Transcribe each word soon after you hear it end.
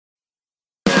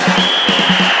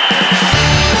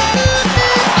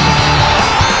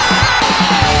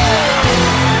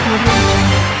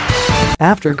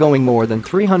After going more than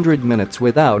 300 minutes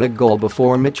without a goal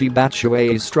before Michy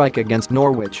Batshuayi's strike against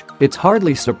Norwich, it's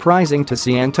hardly surprising to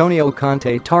see Antonio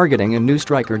Conte targeting a new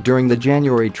striker during the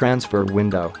January transfer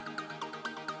window.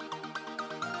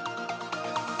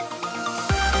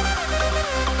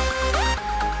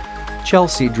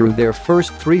 Chelsea drew their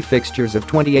first 3 fixtures of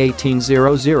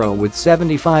 2018-00 with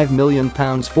 £75 million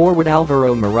forward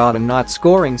Alvaro Morata not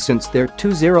scoring since their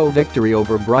 2-0 victory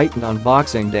over Brighton on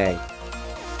Boxing Day.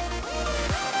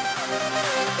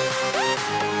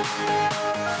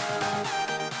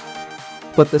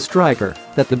 But the striker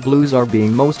that the Blues are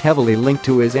being most heavily linked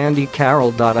to is Andy Carroll.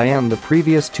 In the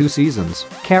previous 2 seasons,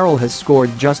 Carroll has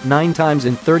scored just 9 times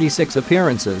in 36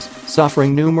 appearances,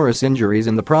 suffering numerous injuries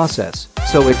in the process,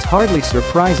 so it's hardly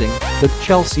surprising that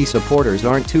Chelsea supporters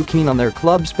aren't too keen on their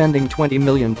club spending £20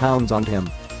 million on him.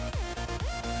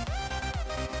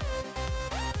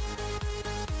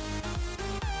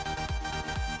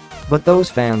 But those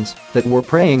fans that were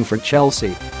praying for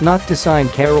Chelsea not to sign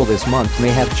Carroll this month may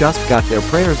have just got their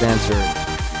prayers answered.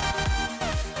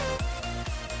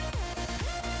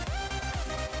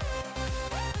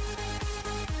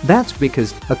 That's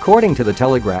because, according to the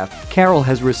Telegraph, Carroll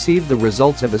has received the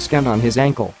results of a scan on his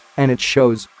ankle, and it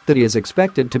shows that he is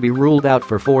expected to be ruled out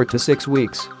for 4 to 6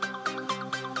 weeks.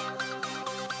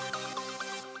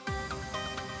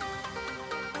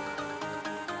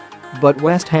 But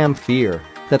West Ham fear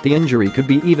that the injury could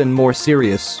be even more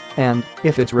serious and,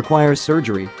 if it requires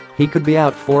surgery, he could be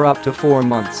out for up to 4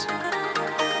 months.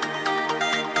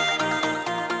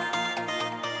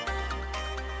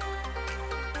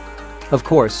 Of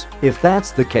course, if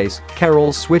that's the case,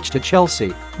 Carroll's switch to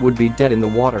Chelsea would be dead in the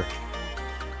water.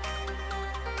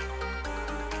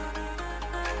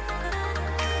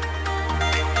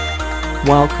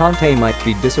 While Conte might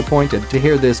be disappointed to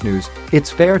hear this news,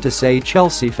 it's fair to say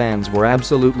Chelsea fans were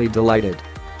absolutely delighted.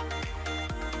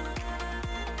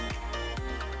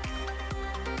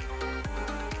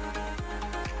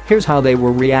 Here's how they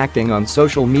were reacting on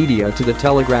social media to the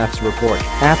Telegraph's report.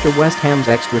 After West Ham's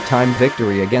extra-time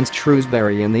victory against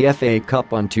Shrewsbury in the FA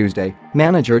Cup on Tuesday,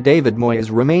 manager David Moyes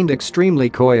remained extremely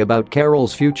coy about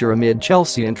Carroll's future amid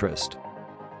Chelsea interest.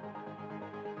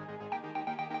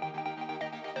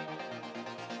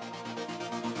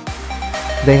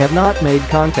 "They have not made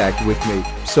contact with me,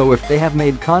 so if they have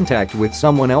made contact with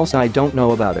someone else I don't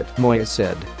know about it," Moyes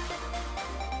said.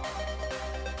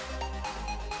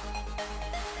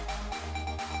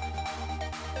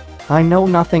 "I know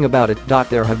nothing about it.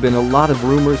 There have been a lot of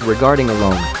rumors regarding a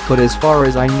loan, but as far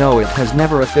as I know it has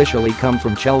never officially come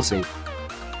from Chelsea."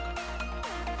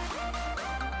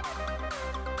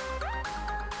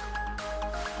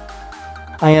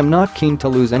 "I am not keen to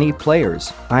lose any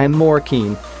players, I am more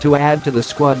keen to add to the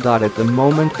squad. At the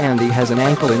moment Andy has an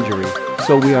ankle injury,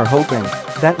 so we are hoping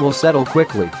that will settle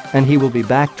quickly and he will be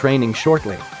back training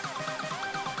shortly."